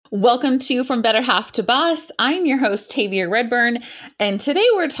Welcome to From Better Half to Boss. I'm your host, Tavia Redburn, and today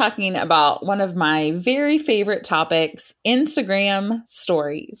we're talking about one of my very favorite topics, Instagram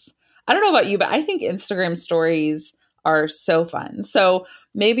stories. I don't know about you, but I think Instagram stories are so fun. So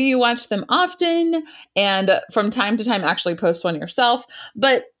maybe you watch them often and from time to time actually post one yourself,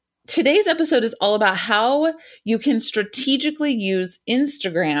 but today's episode is all about how you can strategically use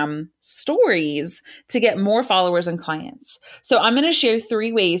Instagram stories to get more followers and clients. So I'm going to share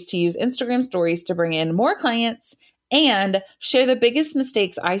 3 ways to use Instagram stories to bring in more clients and share the biggest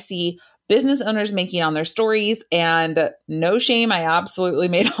mistakes I see business owners making on their stories. And no shame, I absolutely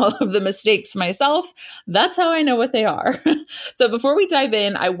made all of the mistakes myself. That's how I know what they are. So before we dive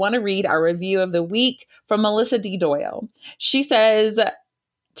in, I want to read our review of the week from Melissa D. Doyle. She says,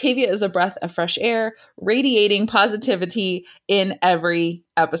 Tavia is a breath of fresh air, radiating positivity in every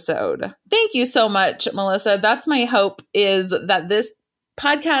episode. Thank you so much, Melissa. That's my hope, is that this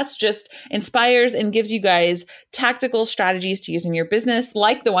podcast just inspires and gives you guys tactical strategies to use in your business,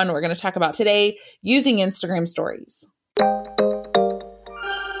 like the one we're going to talk about today, using Instagram stories.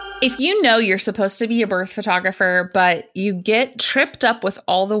 If you know you're supposed to be a birth photographer, but you get tripped up with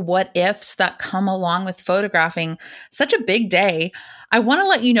all the what ifs that come along with photographing such a big day, I want to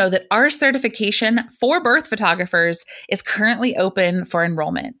let you know that our certification for birth photographers is currently open for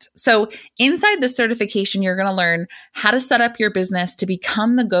enrollment. So inside the certification, you're going to learn how to set up your business to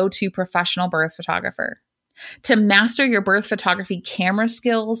become the go-to professional birth photographer, to master your birth photography camera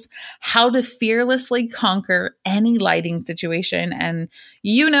skills, how to fearlessly conquer any lighting situation. And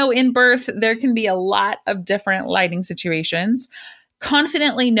in birth, there can be a lot of different lighting situations.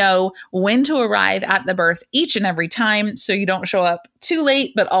 Confidently know when to arrive at the birth each and every time so you don't show up too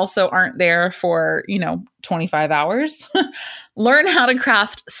late, but also aren't there for, 25 hours. Learn how to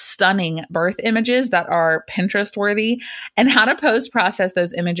craft stunning birth images that are Pinterest worthy and how to post-process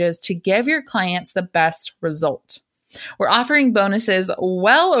those images to give your clients the best result. We're offering bonuses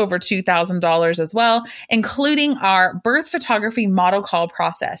well over $2,000 as well, including our birth photography model call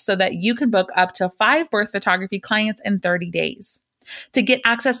process so that you can book up to 5 birth photography clients in 30 days. To get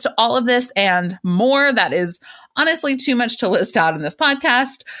access to all of this and more, that is honestly too much to list out in this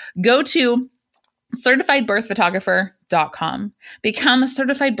podcast, go to certifiedbirthphotographer.com. Become a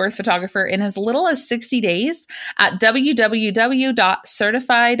certified birth photographer in as little as 60 days at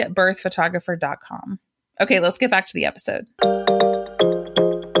www.certifiedbirthphotographer.com. Okay, let's get back to the episode.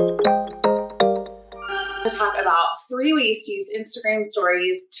 To talk about 3 ways to use Instagram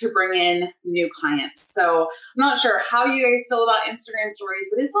stories to bring in new clients. So I'm not sure how you guys feel about Instagram stories,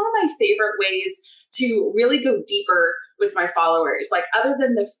 but it's one of my favorite ways to really go deeper with my followers. Like, other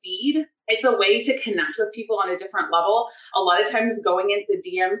than the feed, it's a way to connect with people on a different level. A lot of times going into the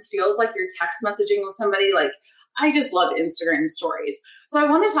DMs feels like you're text messaging with somebody. Like, I just love Instagram stories. So I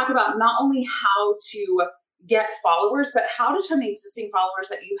want to talk about not only how to get followers, but how to turn the existing followers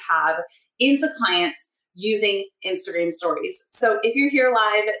that you have into clients using Instagram stories. So if you're here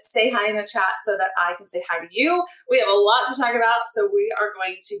live, say hi in the chat so that I can say hi to you. We have a lot to talk about, so we are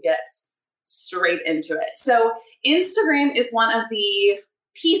going to get straight into it. So Instagram is one of the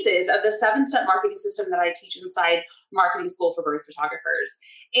pieces of the 7-step marketing system that I teach inside Marketing School for Birth Photographers.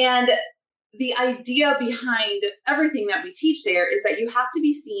 And the idea behind everything that we teach there is that you have to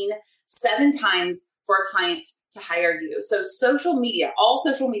be seen 7 times for a client to hire you. So social media, all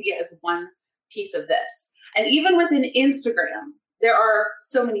social media is one piece of this. And even within Instagram, there are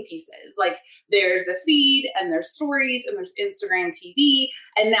so many pieces. Like, there's the feed and there's stories and there's Instagram TV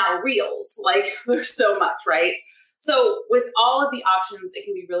and now Reels. Like, there's so much, right? So with all of the options, it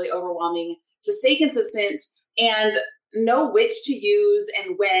can be really overwhelming to stay consistent and know which to use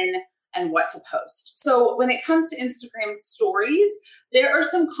and when and what to post. So when it comes to Instagram stories, there are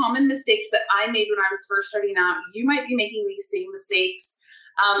some common mistakes that I made when I was first starting out. You might be making these same mistakes.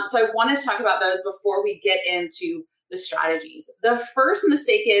 So I want to talk about those before we get into the strategies. The first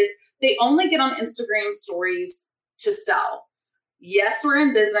mistake is they only get on Instagram stories to sell. Yes, we're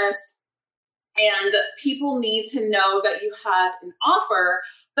in business and people need to know that you have an offer,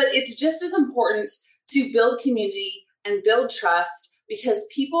 but it's just as important to build community and build trust, because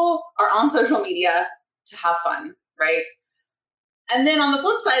people are on social media to have fun, right? And then on the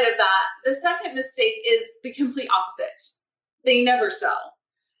flip side of that, the second mistake is the complete opposite. They never sell.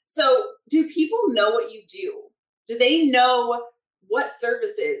 So do people know what you do? Do they know what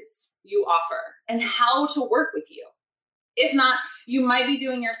services you offer and how to work with you? If not, you might be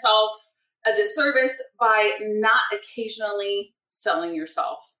doing yourself a disservice by not occasionally selling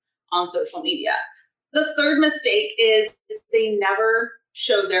yourself on social media. The third mistake is they never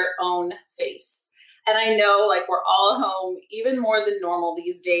show their own face. And I know like we're all home even more than normal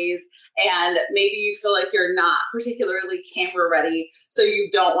these days. And maybe you feel like you're not particularly camera ready, so you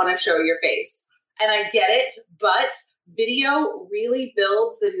don't want to show your face. And I get it, but video really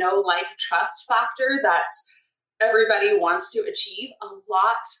builds the know, like, trust factor that everybody wants to achieve a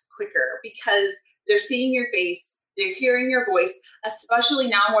lot quicker because they're seeing your face, they're hearing your voice, especially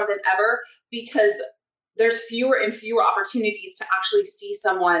now more than ever, because there's fewer and fewer opportunities to actually see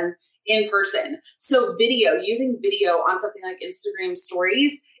someone in person. So using video on something like Instagram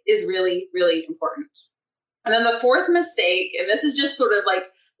stories is really, really important. And then the fourth mistake, and this is just sort of like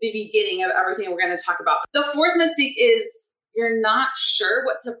the beginning of everything we're going to talk about. The fourth mistake is you're not sure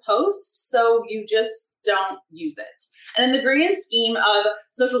what to post, so you just don't use it. And in the grand scheme of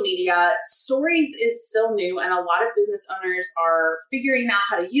social media, stories is still new, and a lot of business owners are figuring out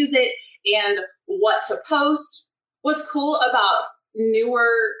how to use it and what to post. What's cool about newer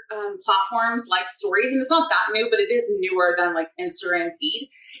platforms like stories, and it's not that new, but it is newer than like Instagram feed,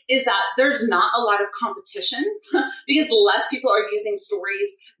 is that there's not a lot of competition because less people are using stories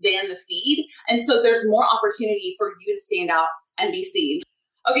than the feed. And so there's more opportunity for you to stand out and be seen.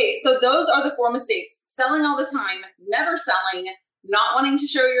 Okay, so those are the 4 mistakes: selling all the time, never selling, not wanting to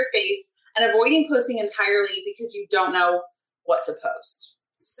show your face, and avoiding posting entirely because you don't know what to post.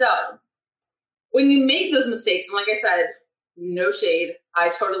 So when you make those mistakes, and like I said, no shade, I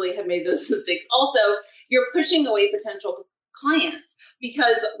totally have made those mistakes. Also, you're pushing away potential clients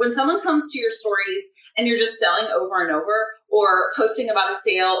because when someone comes to your stories and you're just selling over and over or posting about a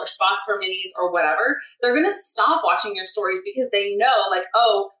sale or spots for minis or whatever, they're going to stop watching your stories because they know like,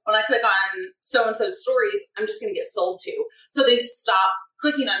 oh, when I click on so-and-so's stories, I'm just going to get sold to. So they stop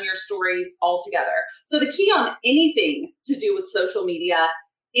clicking on your stories altogether. So the key on anything to do with social media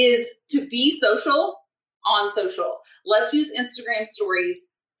is to be social on social. Let's use Instagram stories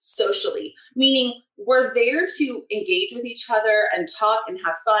socially, meaning we're there to engage with each other and talk and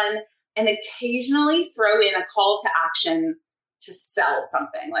have fun and occasionally throw in a call to action to sell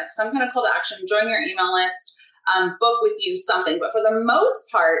something, like some kind of call to action, join your email list, book with you, something. But for the most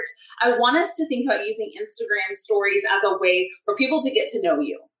part, I want us to think about using Instagram stories as a way for people to get to know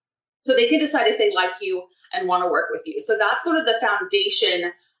you so they can decide if they like you and want to work with you. So that's sort of the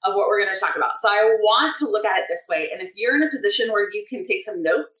foundation of what we're going to talk about. So I want to look at it this way. And if you're in a position where you can take some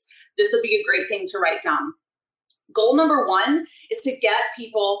notes, this will be a great thing to write down. Goal number 1 is to get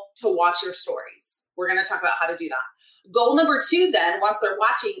people to watch your stories. We're going to talk about how to do that. Goal number 2 then, once they're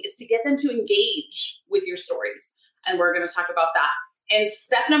watching, is to get them to engage with your stories. And we're going to talk about that. And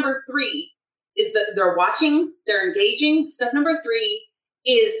step number 3 is that they're watching, they're engaging. Step number 3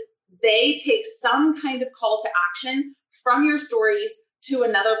 is they take some kind of call to action from your stories to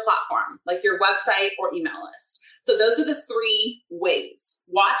another platform, like your website or email list. So those are the 3 ways: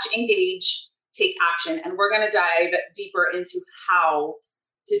 watch, engage, take action. And we're going to dive deeper into how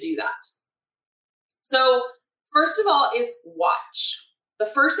to do that. So first of all is watch. The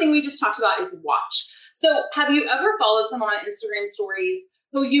first thing we just talked about is watch. So have you ever followed someone on Instagram stories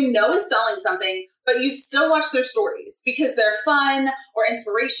who you know is selling something, but you still watch their stories because they're fun or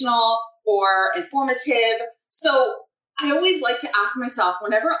inspirational or informative? So I always like to ask myself,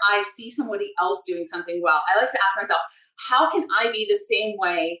 whenever I see somebody else doing something well, I like to ask myself, how can I be the same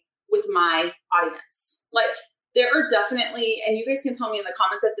way with my audience? Like, there are definitely, and you guys can tell me in the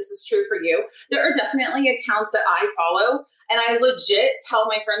comments if this is true for you, there are definitely accounts that I follow, and I legit tell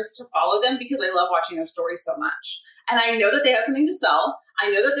my friends to follow them because I love watching their stories so much. And I know that they have something to sell.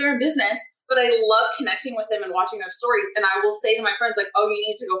 I know that they're in business, but I love connecting with them and watching their stories. And I will say to my friends, like, oh, you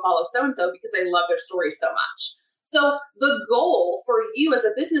need to go follow so-and-so because I love their stories so much. So the goal for you as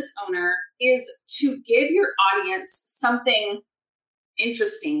a business owner is to give your audience something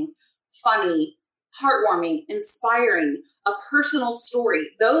interesting, funny, heartwarming, inspiring, a personal story,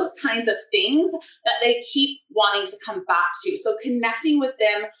 those kinds of things that they keep wanting to come back to. So connecting with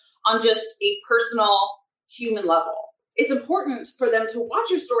them on just a personal human level. It's important for them to watch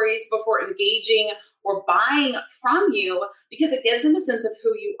your stories before engaging or buying from you because it gives them a sense of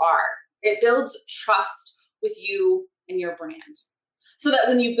who you are. It builds trust with you and your brand. So that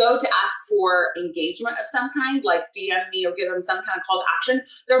when you go to ask for engagement of some kind, like DM me or give them some kind of call to action,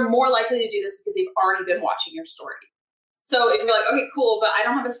 they're more likely to do this because they've already been watching your story. So if you're like, okay, cool, but I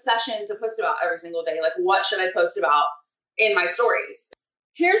don't have a session to post about every single day, like what should I post about in my stories?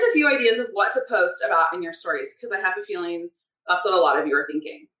 Here's a few ideas of what to post about in your stories, because I have a feeling that's what a lot of you are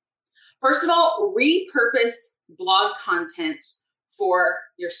thinking. First of all, repurpose blog content for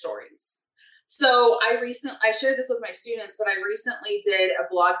your stories. So I shared this with my students, but I recently did a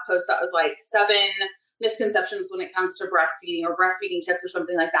blog post that was like 7 misconceptions when it comes to breastfeeding or breastfeeding tips or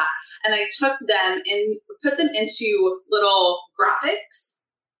something like that. And I took them and put them into little graphics.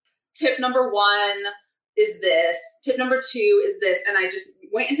 Tip number 1 is this. Tip number 2 is this. And I just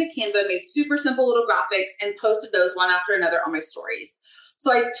went into Canva, made super simple little graphics and posted those one after another on my stories.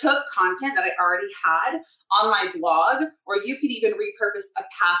 So I took content that I already had on my blog, or you could even repurpose a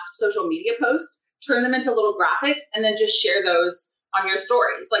past social media post, turn them into little graphics, and then just share those on your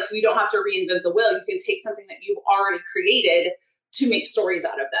stories. Like, we don't have to reinvent the wheel. You can take something that you've already created to make stories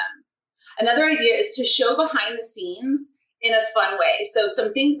out of them. Another idea is to show behind the scenes in a fun way. So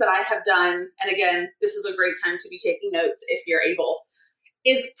some things that I have done, and again, this is a great time to be taking notes if you're able,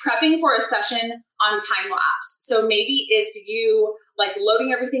 is prepping for a session on time lapse. So maybe it's you like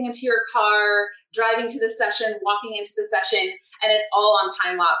loading everything into your car, driving to the session, walking into the session, and it's all on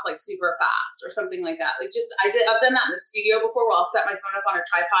time lapse, like super fast or something like that. Like I've done that in the studio before where I'll set my phone up on a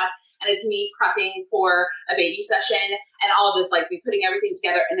tripod and it's me prepping for a baby session and I'll just like be putting everything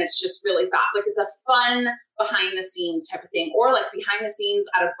together and it's just really fast. Like, it's a fun behind the scenes type of thing, or like behind the scenes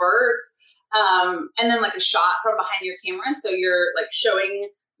at a birth. And then like a shot from behind your camera. So you're like showing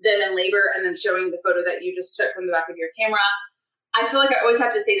them in labor and then showing the photo that you just took from the back of your camera. I feel like I always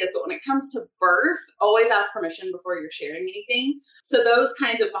have to say this, but when it comes to birth, always ask permission before you're sharing anything. So those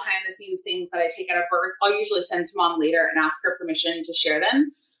kinds of behind the scenes things that I take out of birth, I'll usually send to mom later and ask her permission to share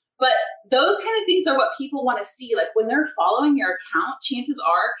them. But those kind of things are what people want to see. Like, when they're following your account, chances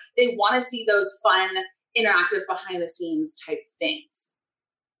are they want to see those fun, interactive behind the scenes type things.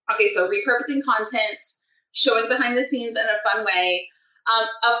 Okay, so repurposing content, showing behind the scenes in a fun way.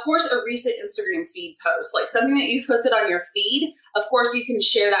 Of course, a recent Instagram feed post, like something that you've posted on your feed. Of course, you can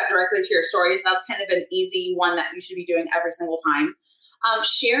share that directly to your stories. That's kind of an easy one that you should be doing every single time.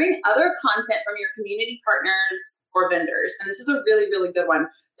 Sharing other content from your community partners or vendors. And this is a really, really good one.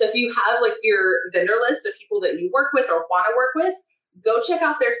 So if you have like your vendor list of people that you work with or want to work with, go check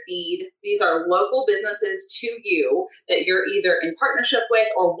out their feed. These are local businesses to you that you're either in partnership with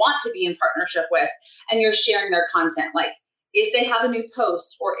or want to be in partnership with, and you're sharing their content. Like, if they have a new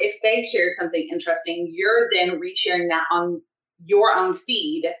post or if they shared something interesting, you're then resharing that on your own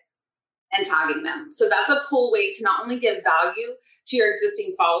feed and tagging them. So that's a cool way to not only give value to your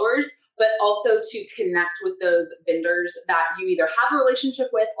existing followers, but also to connect with those vendors that you either have a relationship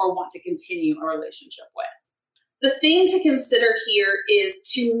with or want to continue a relationship with. The thing to consider here is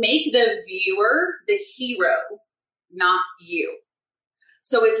to make the viewer the hero, not you.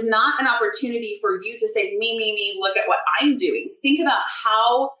 So it's not an opportunity for you to say, me, look at what I'm doing. Think about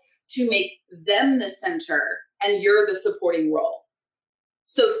how to make them the center and you're the supporting role.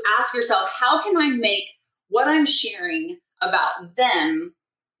 So ask yourself, how can I make what I'm sharing about them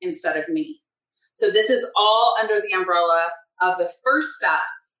instead of me? So this is all under the umbrella of the first step,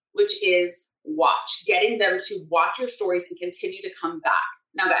 which is watch, getting them to watch your stories and continue to come back.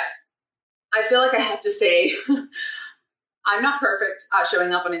 Now, guys, I feel like I have to say, I'm not perfect at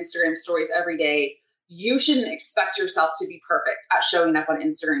showing up on Instagram stories every day. You shouldn't expect yourself to be perfect at showing up on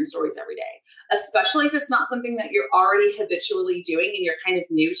Instagram stories every day, especially if it's not something that you're already habitually doing and you're kind of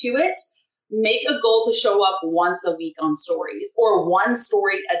new to it. Make a goal to show up once a week on stories or one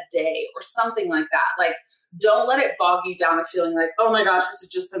story a day or something like that. Like, don't let it bog you down of feeling like, oh my gosh, this is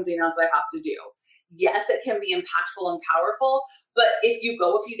just something else I have to do. Yes, it can be impactful and powerful, but if you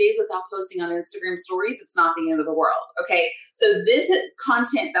go a few days without posting on Instagram stories, it's not the end of the world, okay? So this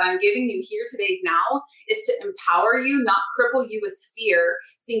content that I'm giving you here today now is to empower you, not cripple you with fear,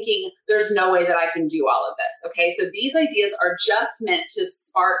 thinking there's no way that I can do all of this, okay? So these ideas are just meant to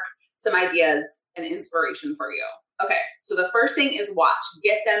spark some ideas and inspiration for you. Okay, so the first thing is watch.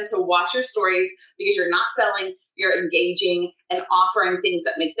 Get them to watch your stories because you're not selling, you're engaging and offering things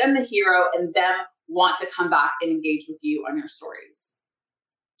that make them the hero and them want to come back and engage with you on your stories.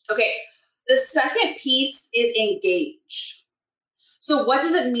 Okay, the second piece is engage. So what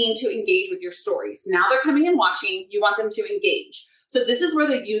does it mean to engage with your stories? Now they're coming and watching, you want them to engage. So this is where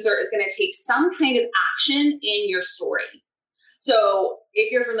the user is going to take some kind of action in your story. So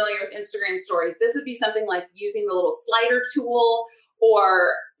if you're familiar with Instagram stories, this would be something like using the little slider tool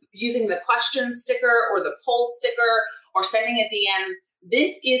or using the question sticker or the poll sticker or sending a DM.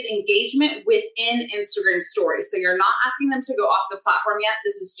 This is engagement within Instagram stories. So you're not asking them to go off the platform yet.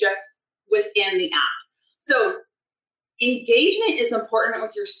 This is just within the app. So engagement is important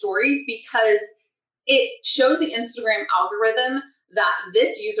with your stories because it shows the Instagram algorithm that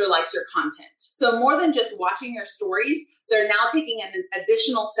this user likes your content. So more than just watching your stories, they're now taking an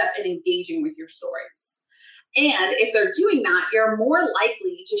additional step in engaging with your stories. And if they're doing that, you're more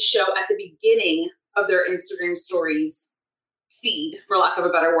likely to show at the beginning of their Instagram stories feed, for lack of a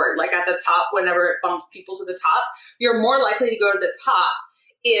better word, like at the top, whenever it bumps people to the top, you're more likely to go to the top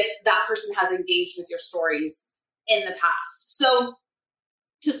if that person has engaged with your stories in the past. So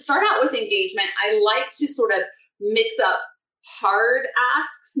to start out with engagement, I like to sort of mix up hard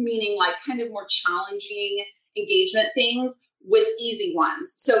asks, meaning like kind of more challenging engagement things, with easy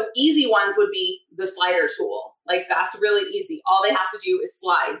ones. So easy ones would be the slider tool. Like that's really easy. All they have to do is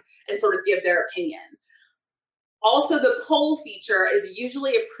slide and sort of give their opinion. Also, the poll feature is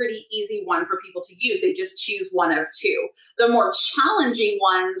usually a pretty easy one for people to use. They just choose one of two. The more challenging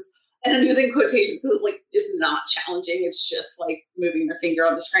ones, and I'm using quotations because it's not challenging. It's just like moving your finger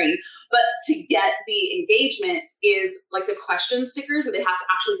on the screen. But to get the engagement is like the question stickers where they have to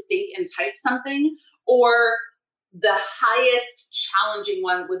actually think and type something, or the highest challenging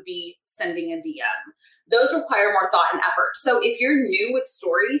one would be sending a DM. Those require more thought and effort. So if you're new with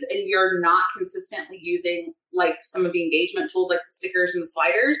stories and you're not consistently using like some of the engagement tools like the stickers and the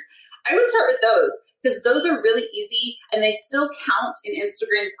sliders, I would start with those because those are really easy and they still count in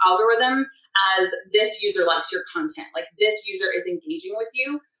Instagram's algorithm as this user likes your content. Like this user is engaging with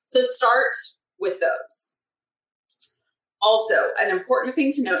you. So start with those. Also, an important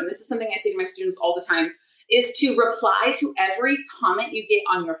thing to note, and this is something I say to my students all the time, is to reply to every comment you get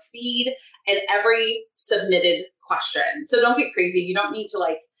on your feed and every submitted question. So don't get crazy. You don't need to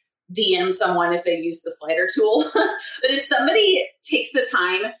like DM someone if they use the slider tool. But if somebody takes the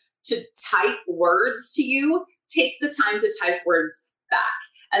time to type words to you, take the time to type words back.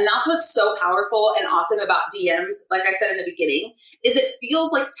 And that's what's so powerful and awesome about DMs, like I said in the beginning, is it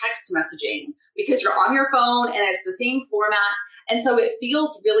feels like text messaging because you're on your phone and it's the same format. And so it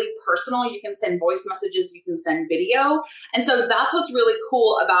feels really personal. You can send voice messages, you can send video. And so that's what's really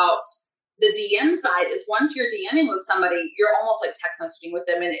cool about the DM side is once you're DMing with somebody, you're almost like text messaging with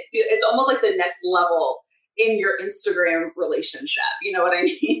them. And it's almost like the next level in your Instagram relationship. You know what I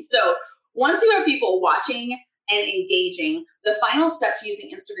mean? So once you have people watching and engaging, the final step to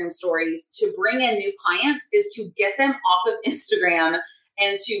using Instagram stories to bring in new clients is to get them off of Instagram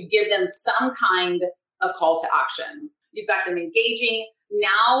and to give them some kind of call to action. You've got them engaging.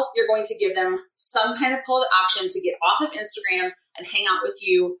 Now you're going to give them some kind of call to action to get off of Instagram and hang out with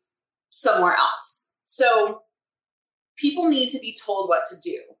you somewhere else. So people need to be told what to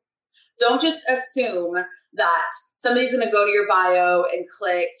do. Don't just assume that somebody's going to go to your bio and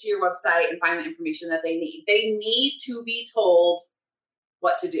click to your website and find the information that they need. They need to be told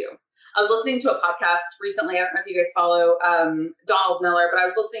what to do. I was listening to a podcast recently. I don't know if you guys follow Donald Miller, but I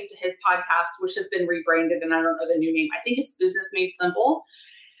was listening to his podcast, which has been rebranded, and I don't know the new name. I think it's Business Made Simple.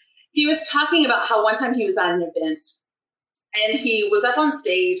 He was talking about how one time he was at an event, and he was up on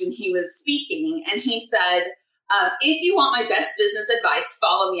stage, and he was speaking, and he said, if you want my best business advice,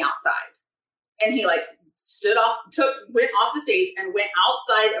 follow me outside. And he went off the stage and went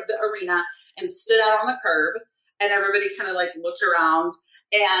outside of the arena and stood out on the curb, and everybody kind of like looked around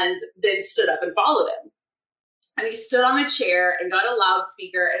and then stood up and followed him. And he stood on a chair and got a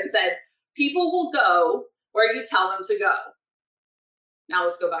loudspeaker and said, people will go where you tell them to go. Now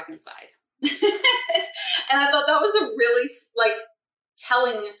let's go back inside. And I thought that was a really like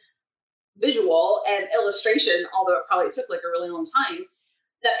telling visual and illustration, although it probably took like a really long time,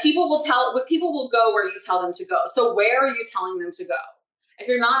 that people will go where you tell them to go. So where are you telling them to go? If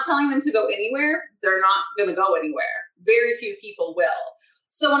you're not telling them to go anywhere, they're not going to go anywhere. Very few people will.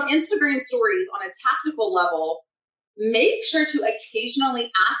 So on Instagram stories, on a tactical level, make sure to occasionally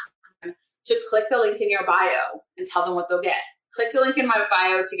ask them to click the link in your bio and tell them what they'll get. Click the link in my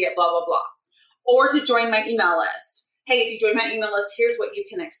bio to get blah, blah, blah. Or to join my email list. Hey, if you join my email list, here's what you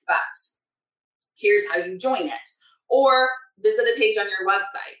can expect. Here's how you join it. Or visit a page on your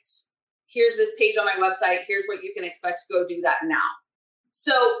website. Here's this page on my website. Here's what you can expect. Go do that now.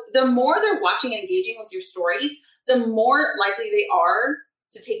 So the more they're watching and engaging with your stories, the more likely they are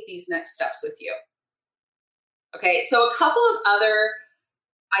to take these next steps with you. Okay, so a couple of other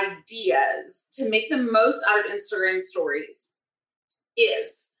ideas to make the most out of Instagram stories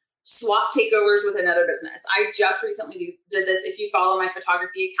is swap takeovers with another business. I just recently did this. If you follow my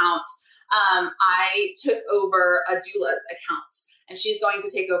photography account, I took over a doula's account and she's going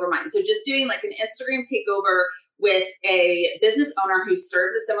to take over mine. So just doing like an Instagram takeover with a business owner who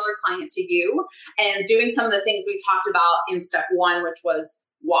serves a similar client to you and doing some of the things we talked about in step one, which was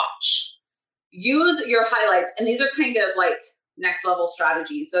watch. Use your highlights. And these are kind of like next level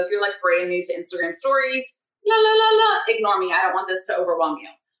strategies. So if you're like brand new to Instagram stories, ignore me. I don't want this to overwhelm you.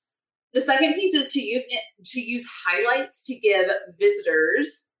 The second piece is to use highlights to give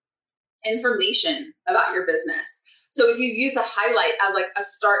visitors information about your business. So if you use the highlight as like a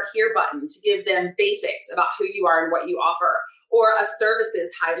start here button to give them basics about who you are and what you offer, or a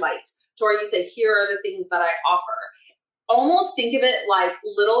services highlight to where you say, here are the things that I offer. Almost think of it like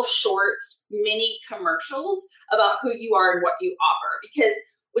little short mini commercials about who you are and what you offer. Because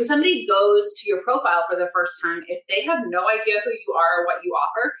when somebody goes to your profile for the first time, if they have no idea who you are or what you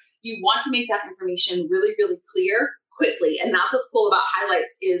offer, you want to make that information really, really clear quickly. And that's what's cool about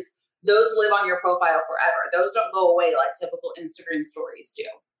highlights is those live on your profile forever. Those don't go away like typical Instagram stories do.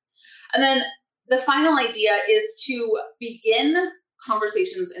 And then the final idea is to begin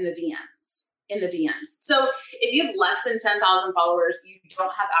conversations in the DMs. So if you have less than 10,000 followers, you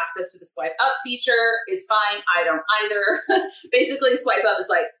don't have access to the swipe up feature. It's fine. I don't either. Basically, swipe up is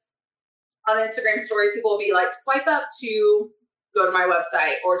like on Instagram stories, people will be like, swipe up to go to my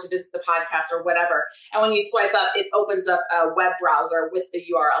website or to visit the podcast or whatever. And when you swipe up, it opens up a web browser with the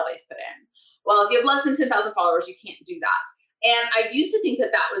URL they've put in. Well, if you have less than 10,000 followers, you can't do that. And I used to think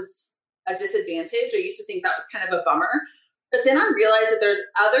that that was a disadvantage. I used to think that was kind of a bummer. But then I realized that there's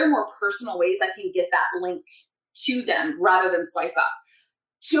other more personal ways I can get that link to them rather than swipe up.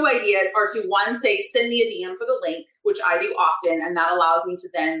 Two ideas are to, one, say, send me a DM for the link, which I do often. And that allows me to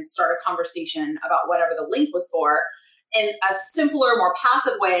then start a conversation about whatever the link was for. And a simpler, more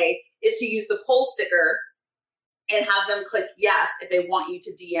passive way is to use the poll sticker and have them click yes if they want you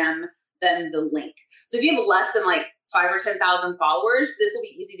to DM them the link. So if you have less than like 5,000 or 10,000 followers, this will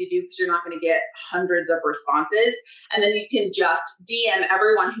be easy to do because you're not going to get hundreds of responses. And then you can just DM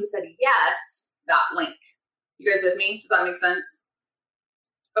everyone who said yes that link. You guys with me? Does that make sense?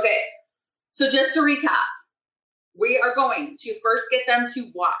 Okay. So just to recap, we are going to first get them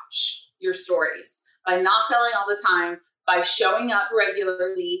to watch your stories by not selling all the time, by showing up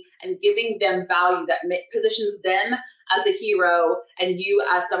regularly and giving them value that positions them as the hero and you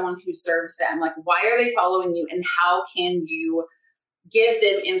as someone who serves them. Like, why are they following you and how can you give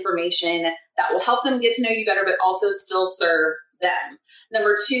them information that will help them get to know you better, but also still serve them?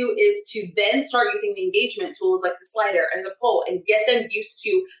 Number two is to then start using the engagement tools like the slider and the poll and get them used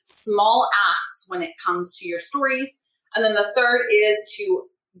to small asks when it comes to your stories. And then the third is to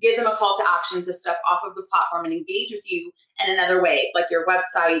give them a call to action to step off of the platform and engage with you in another way, like your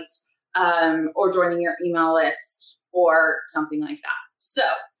website or joining your email list or something like that. So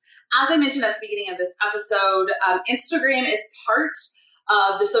as I mentioned at the beginning of this episode, Instagram is part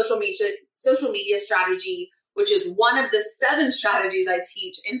of the social media strategy, which is one of the 7 strategies I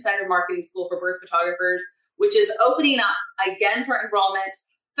teach inside of Marketing School for Birth Photographers, which is opening up again for enrollment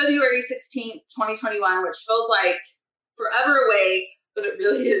February 16th, 2021, which feels like forever away, but it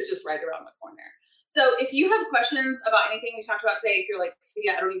really is just right around the corner. So if you have questions about anything we talked about today, if you're like,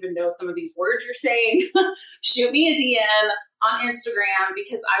 yeah, I don't even know some of these words you're saying, shoot me a DM on Instagram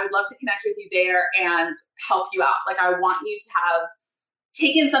because I would love to connect with you there and help you out. Like, I want you to have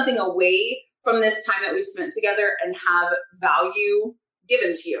taken something away from this time that we've spent together and have value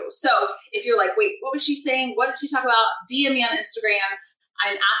given to you. So if you're like, wait, what was she saying? What did she talk about? DM me on Instagram.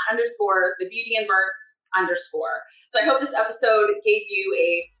 I'm @_thebeautyandbirth_. So I hope this episode gave you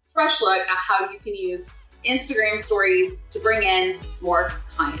a fresh look at how you can use Instagram stories to bring in more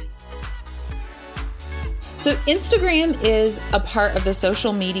clients. So Instagram is a part of the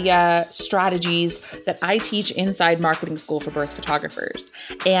social media strategies that I teach inside Marketing School for Birth Photographers.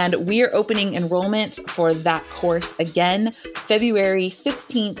 And we are opening enrollment for that course again, February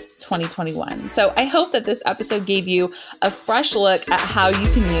 16th, 2021. So I hope that this episode gave you a fresh look at how you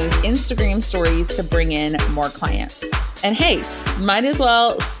can use Instagram stories to bring in more clients. And hey, might as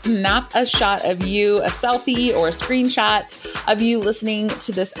well snap a shot of you, a selfie or a screenshot of you listening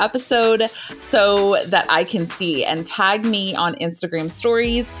to this episode so that I can see, and tag me on Instagram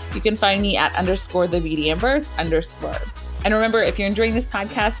stories. You can find me at _thebeautyandbirth_. And remember, if you're enjoying this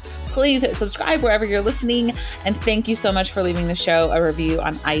podcast, please hit subscribe wherever you're listening. And thank you so much for leaving the show a review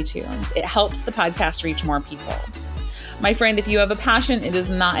on iTunes. It helps the podcast reach more people. My friend, if you have a passion, it is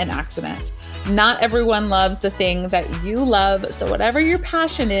not an accident. Not everyone loves the thing that you love. So whatever your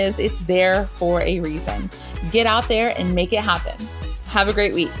passion is, it's there for a reason. Get out there and make it happen. Have a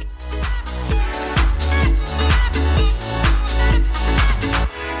great week.